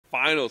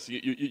finals.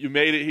 You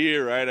made it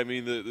here, right? I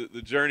mean,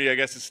 the journey, I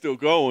guess, is still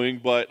going,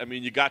 but I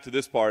mean, you got to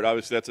this part.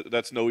 Obviously,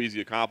 that's no easy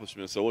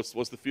accomplishment. So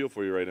what's the feel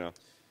for you right now?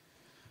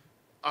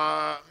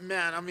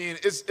 Man, I mean,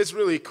 it's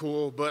really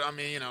cool, but I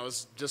mean,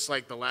 it's just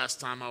like the last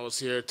time I was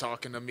here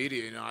talking to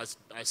media.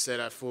 I said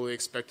I fully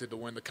expected to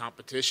win the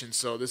competition,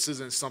 so this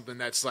isn't something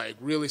that's like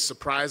really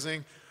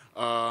surprising.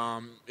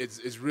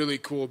 It's really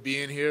cool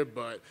being here,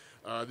 but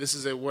this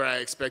is where I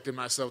expected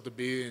myself to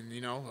be, and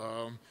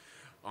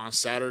on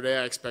Saturday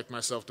I expect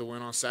myself to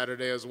win on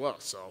Saturday as well.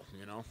 So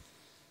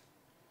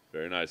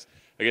Very nice.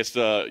 I guess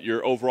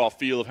your overall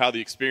feel of how the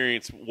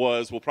experience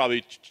will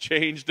probably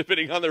change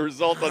depending on the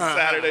result on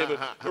Saturday.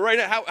 But right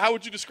now, how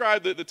would you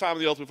describe the time of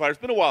the Ultimate Fighter?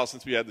 It's been a while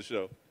since we had the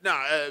show.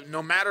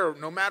 No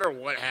matter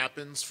what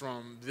happens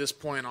from this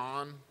point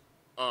on,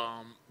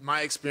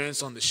 my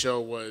experience on the show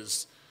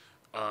was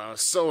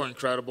so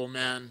incredible,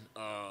 man.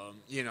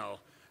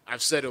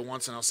 I've said it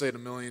once and I'll say it a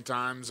million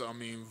times. I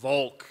mean,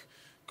 Volk,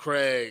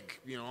 Craig,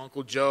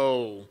 Uncle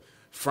Joe,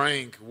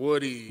 Frank,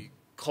 Woody,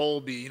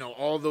 Colby,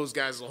 all those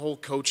guys, the whole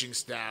coaching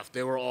staff,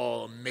 they were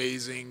all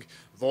amazing.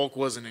 Volk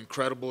was an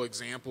incredible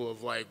example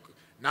of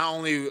not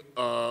only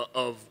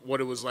of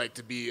what it was like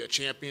to be a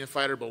champion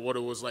fighter, but what it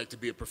was like to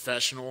be a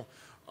professional.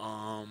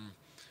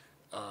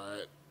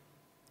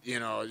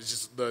 It's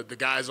just the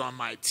guys on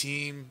my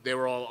team, they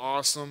were all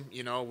awesome.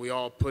 We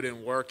all put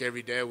in work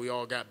every day. We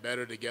all got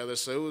better together.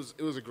 So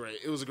it was a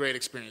great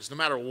experience. No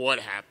matter what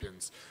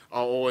happens,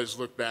 I'll always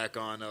look back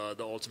on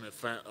the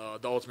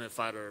Ultimate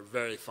Fighter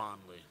very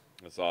fondly.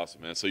 That's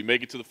awesome, man. So you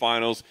make it to the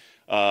finals,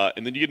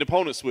 and then you get an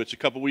opponent switch a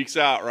couple weeks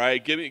out,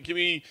 right? Give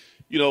me,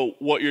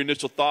 what your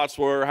initial thoughts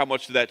were. How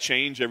much did that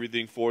change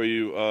everything for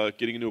you,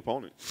 getting a new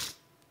opponent?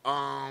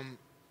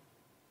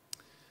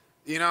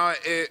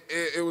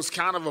 It was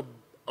kind of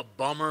a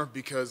bummer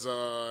because,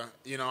 I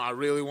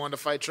really wanted to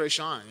fight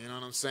Tresean. You know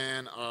what I'm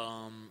saying?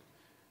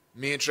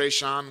 Me and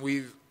Tresean,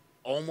 we've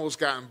almost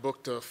gotten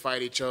booked to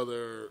fight each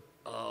other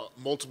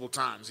multiple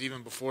times,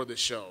 even before this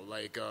show.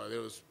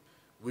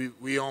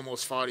 We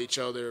almost fought each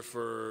other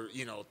for,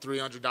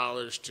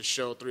 $300 to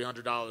show,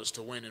 $300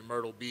 to win in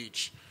Myrtle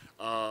Beach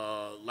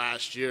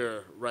last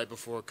year, right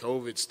before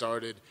COVID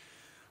started.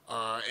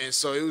 And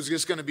so it was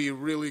just going to be a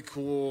really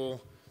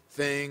cool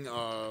thing.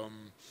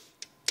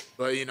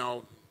 But,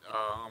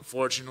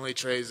 unfortunately,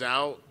 Trey's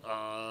out.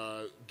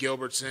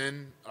 Gilbert's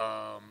in.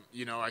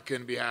 I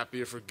couldn't be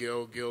happier for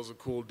Gil. Gil's a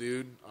cool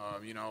dude.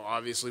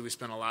 Obviously we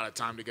spent a lot of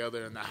time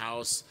together in the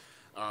house.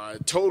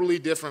 Totally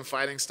different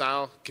fighting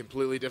style,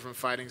 completely different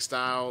fighting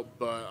style.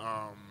 But,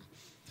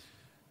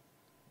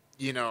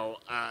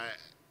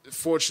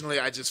 fortunately,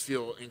 I just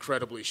feel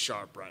incredibly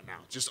sharp right now,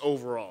 just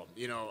overall.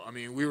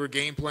 We were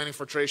game planning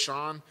for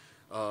Tresean.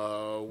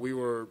 We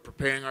were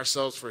preparing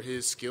ourselves for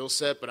his skill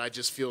set, but I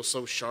just feel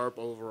so sharp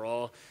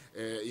overall.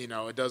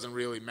 It doesn't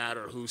really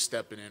matter who's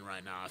stepping in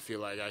right now. I feel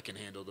like I can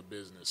handle the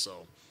business.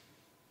 So,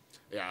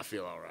 yeah, I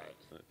feel all right.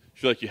 You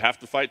feel like you have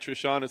to fight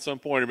Tresean at some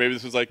point, or maybe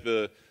this is like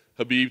the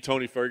Habib,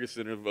 Tony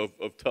Ferguson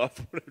of tough,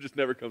 when it just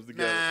never comes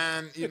together?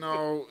 Man,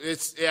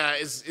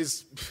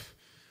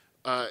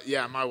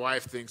 my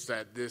wife thinks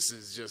that this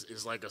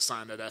is like a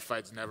sign that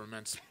fight's never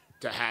meant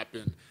to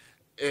happen.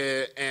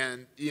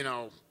 And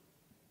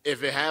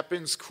if it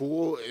happens,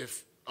 cool.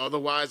 If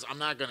otherwise, I'm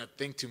not going to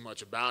think too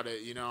much about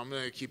it. I'm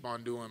going to keep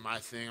on doing my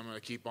thing. I'm going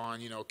to keep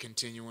on,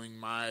 continuing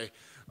my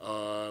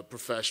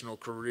professional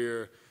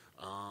career.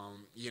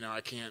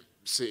 I can't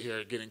sit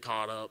here getting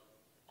caught up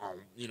on,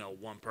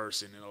 one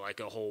person in like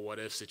a whole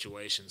what-if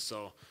situation.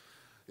 So,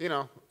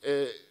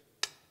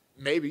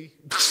 maybe,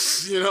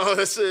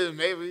 that's it.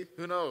 Maybe.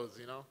 Who knows?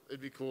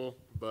 It'd be cool.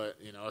 But,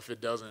 if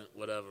it doesn't,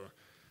 whatever.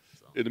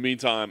 So. In the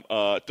meantime,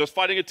 does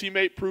fighting a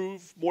teammate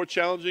prove more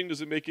challenging? Does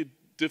it make it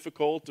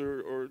difficult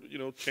or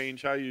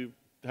change how you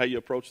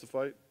approach the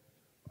fight?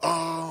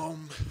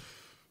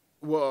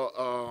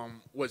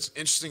 What's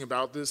interesting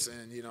about this,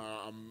 and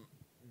I'm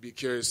be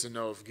curious to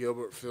know if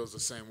Gilbert feels the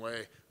same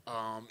way.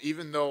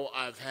 Even though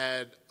I've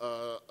had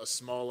a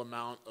small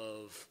amount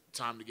of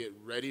time to get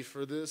ready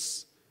for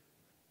this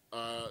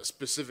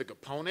specific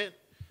opponent,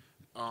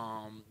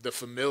 the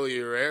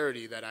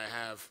familiarity that I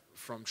have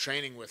from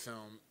training with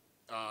him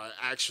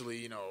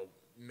actually,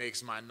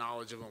 makes my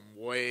knowledge of him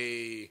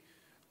way.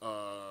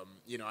 I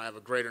have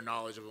a greater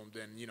knowledge of him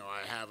than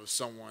I have of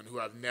someone who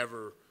I've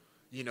never,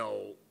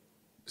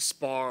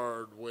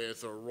 sparred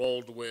with or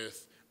rolled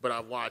with, but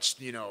I've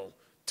watched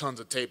tons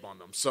of tape on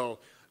them. So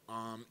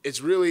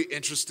it's really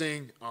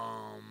interesting.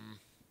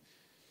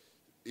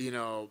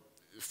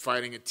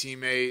 Fighting a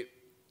teammate,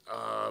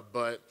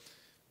 but.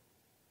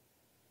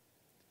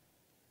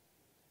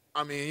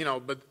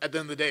 But at the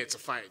end of the day, it's a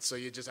fight. So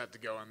you just have to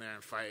go in there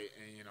and fight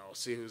and,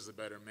 see who's the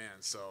better man.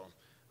 So,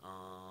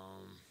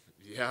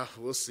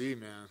 we'll see,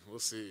 man. We'll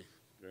see.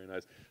 Very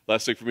nice.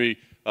 Last thing for me,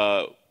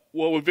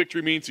 what would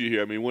victory mean to you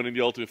here? I mean, winning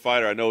the Ultimate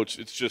Fighter, I know it's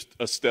just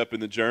a step in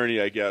the journey,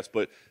 I guess,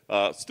 but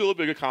still a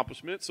big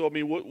accomplishment. So, I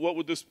mean, what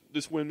would this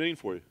win mean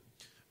for you?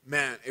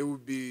 Man, it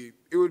would be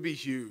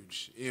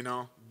huge,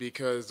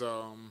 because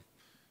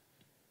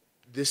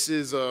this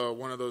is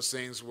one of those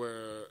things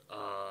where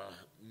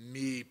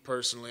me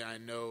personally, I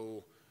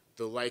know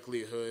the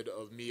likelihood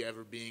of me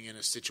ever being in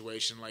a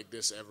situation like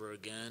this ever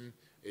again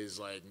is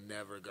like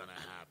never gonna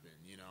happen,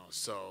 you know.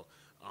 So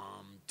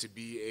to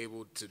be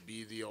able to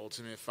be the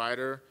Ultimate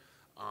Fighter,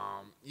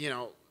 you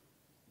know,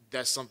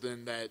 that's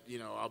something that, you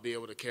know, I'll be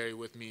able to carry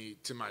with me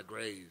to my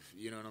grave,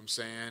 you know what I'm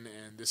saying?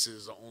 And this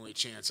is the only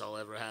chance I'll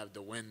ever have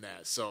to win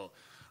that. So,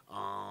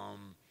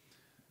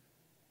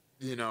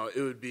 you know,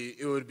 it would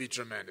be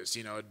tremendous.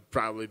 You know, it'd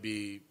probably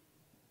be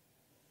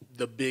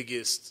the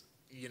biggest,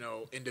 you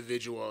know,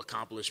 individual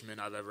accomplishment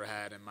I've ever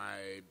had in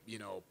my, you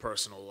know,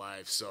 personal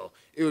life. So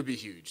it would be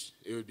huge.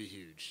 It would be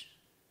huge.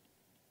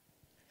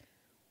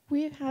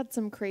 We've had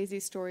some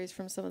crazy stories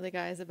from some of the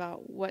guys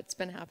about what's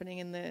been happening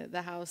in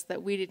the house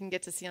that we didn't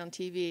get to see on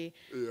TV.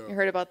 Yeah. You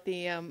heard about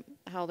the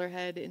Howler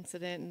Head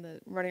incident and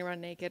the running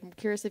around naked. I'm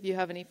curious if you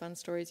have any fun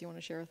stories you want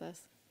to share with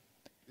us.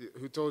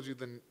 Who told you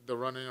the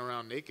running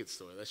around naked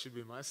story? That should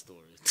be my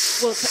story.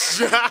 Well,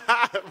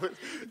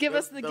 give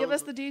us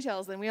the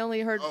details. Then we only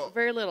heard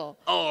very little.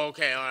 Oh,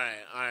 okay, all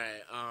right.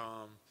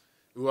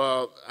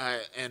 Well,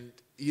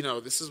 you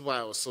know, this is why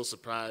I was so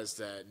surprised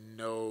that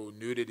no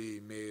nudity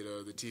made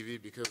the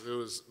TV, because there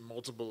was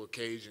multiple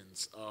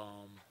occasions.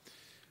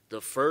 The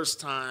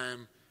first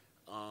time,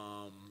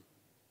 I'll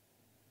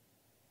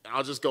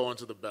just go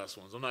into the best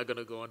ones. I'm not going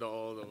to go into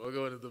all of them. I'll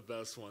go into the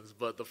best ones.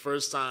 But the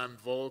first time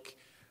Volk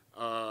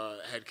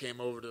had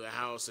came over to the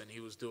house and he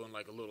was doing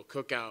like a little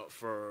cookout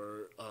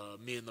for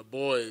me and the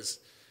boys.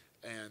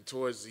 And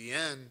towards the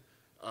end,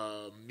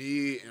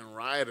 me and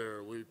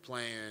Ryder, we were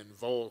playing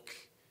Volk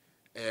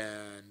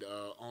and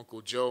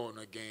Uncle Joe in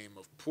a game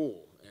of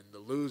pool. And the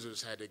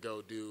losers had to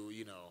go do,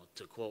 you know,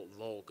 to quote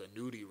Volk, a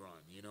nudie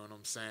run. You know what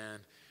I'm saying?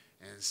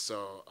 And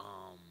so,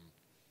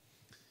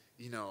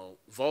 you know,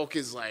 Volk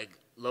is like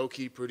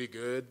low-key pretty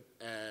good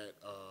at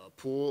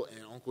pool,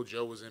 and Uncle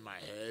Joe was in my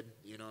head,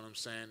 you know what I'm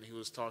saying? He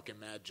was talking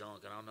mad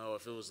junk. I don't know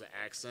if it was the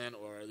accent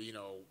or, you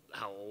know,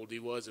 how old he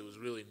was. It was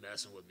really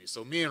messing with me.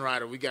 So me and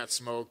Ryder, we got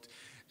smoked,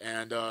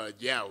 and,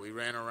 yeah, we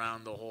ran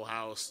around the whole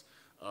house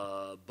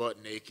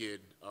butt naked.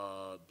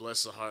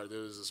 Bless her heart, there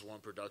was this one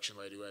production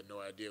lady who had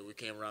no idea. We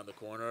came around the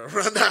corner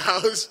around the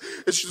house,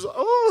 and she was like,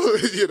 oh,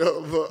 you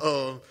know,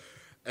 but,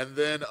 and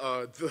then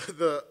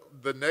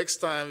the next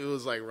time, it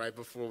was like right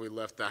before we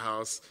left the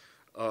house,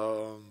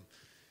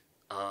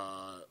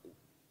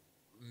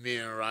 me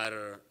and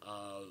Ryder,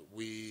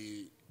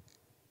 we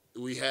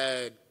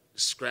had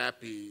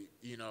Scrappy,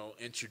 you know,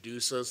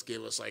 introduce us,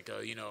 give us like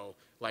a, you know,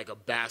 like a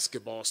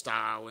basketball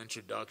style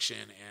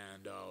introduction,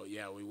 and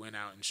yeah, we went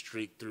out and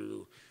streaked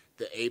through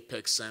the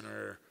Apex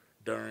Center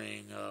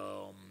during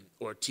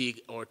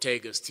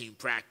Ortega's team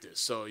practice.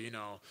 So, you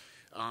know,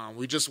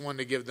 we just wanted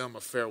to give them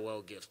a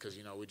farewell gift because,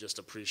 you know, we just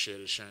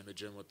appreciated sharing the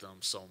gym with them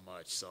so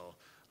much. So,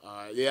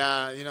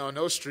 yeah, you know,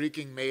 no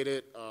streaking made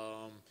it.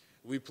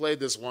 We played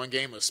this one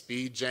game of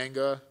speed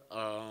Jenga.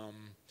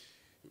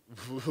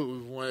 It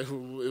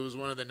was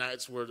one of the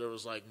nights where there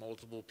was like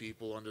multiple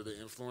people under the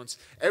influence.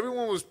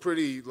 Everyone was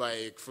pretty,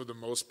 like, for the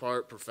most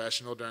part,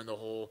 professional during the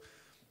whole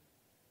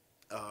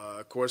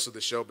course of the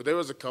show. But there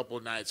was a couple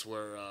nights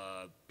where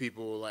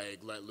people like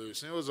let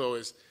loose, and it was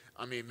always,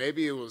 I mean,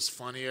 maybe it was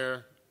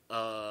funnier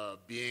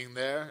being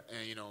there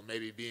and, you know,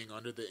 maybe being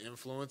under the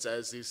influence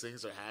as these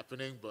things are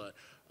happening. But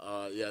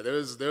yeah, there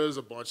was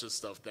a bunch of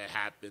stuff that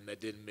happened that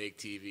didn't make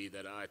TV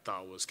that I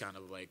thought was kind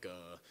of like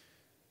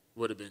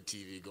would have been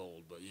TV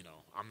gold. But, you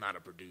know, I'm not a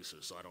producer,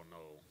 so I don't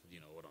know, you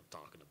know, what I'm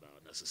talking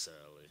about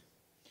necessarily.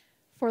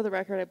 For the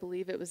record, I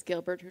believe it was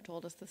Gilbert who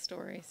told us the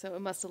story, so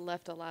it must have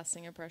left a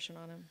lasting impression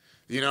on him.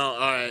 You know, all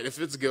right, if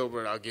it's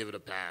Gilbert, I'll give it a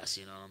pass,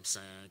 you know what I'm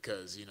saying?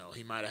 Because, you know,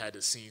 he might have had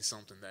to see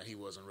something that he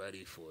wasn't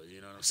ready for, you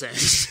know what I'm saying?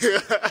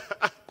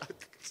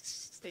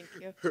 Thank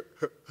you.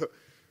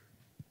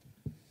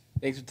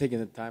 Thanks for taking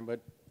the time, but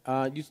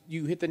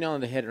you hit the nail on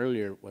the head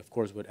earlier, of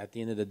course, but at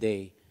the end of the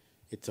day,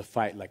 it's a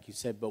fight, like you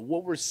said. But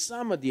what were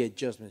some of the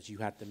adjustments you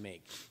had to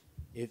make,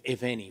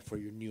 if any, for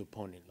your new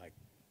opponent? Like,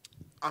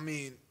 I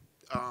mean,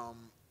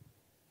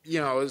 you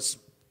know,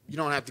 you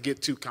don't have to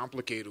get too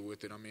complicated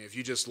with it. I mean, if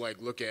you just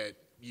like look at,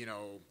 you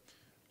know,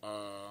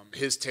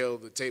 his tail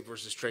of the tape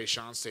versus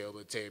Tresean's tail of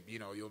the tape, you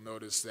know, you'll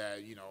notice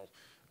that, you know,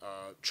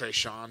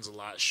 Tresean's a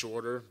lot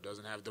shorter,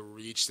 doesn't have the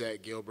reach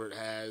that Gilbert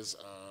has.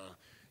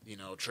 You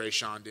know,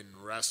 Tresean didn't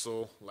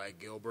wrestle like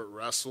Gilbert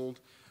wrestled.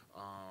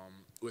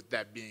 With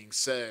that being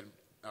said,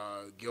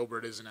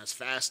 Gilbert isn't as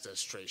fast as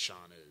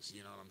Tresean is,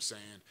 you know what I'm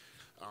saying?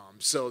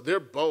 So they're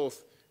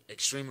both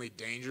extremely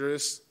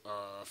dangerous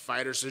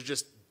fighters. They're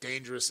just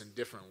dangerous in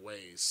different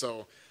ways.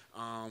 So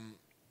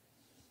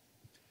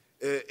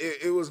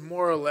it was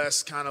more or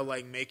less kind of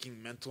like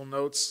making mental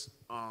notes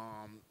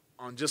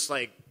on just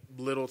like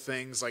little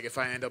things. Like if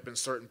I end up in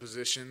certain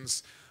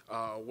positions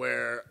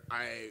where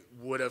I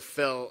would have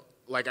felt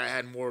like I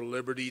had more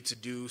liberty to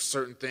do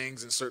certain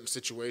things in certain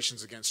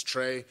situations against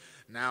Trey,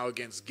 now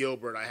against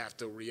Gilbert I have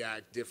to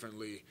react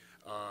differently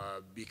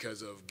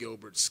because of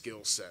Gilbert's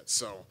skill set.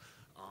 So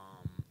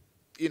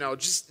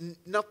just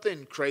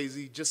nothing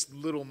crazy, just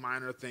little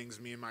minor things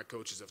me and my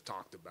coaches have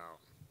talked about.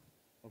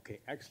 Okay,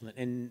 excellent.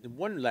 And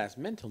one last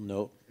mental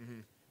note,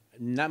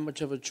 not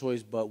much of a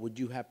choice, but would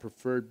you have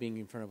preferred being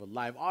in front of a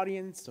live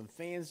audience, some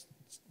fans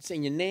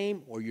saying your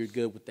name, or you're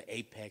good with the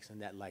apex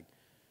and that, like,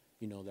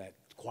 that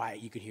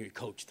quiet, you could hear your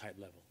coach type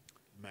level?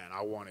 Man,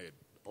 I wanted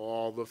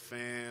all the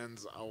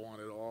fans. I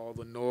wanted all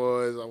the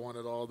noise. I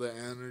wanted all the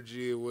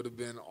energy. It would have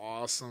been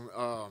awesome.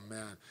 Oh,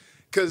 man.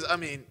 Because,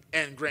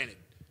 and granted,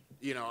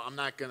 I'm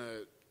not going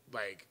to,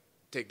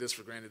 take this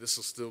for granted. This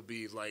will still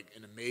be,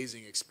 an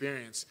amazing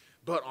experience.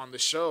 But on the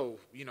show,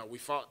 we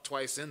fought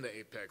twice in the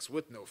Apex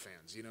with no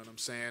fans. You know what I'm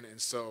saying? And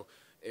so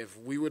if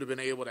we would have been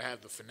able to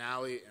have the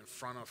finale in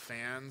front of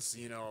fans,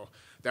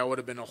 that would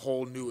have been a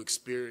whole new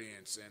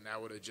experience. And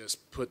that would have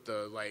just put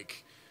the,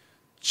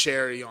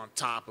 cherry on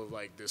top of,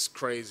 this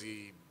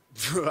crazy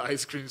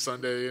ice cream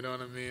sundae. You know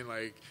what I mean?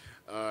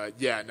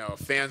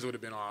 Fans would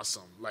have been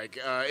awesome.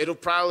 It'll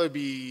probably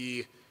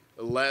be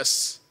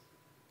less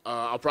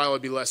I'll probably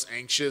be less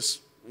anxious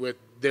with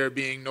there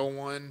being no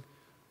one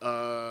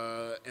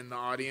in the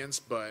audience,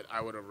 but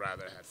I would have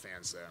rather had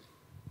fans there.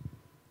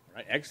 All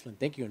right, excellent.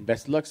 Thank you, and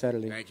best of luck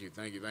Saturday. Thank you.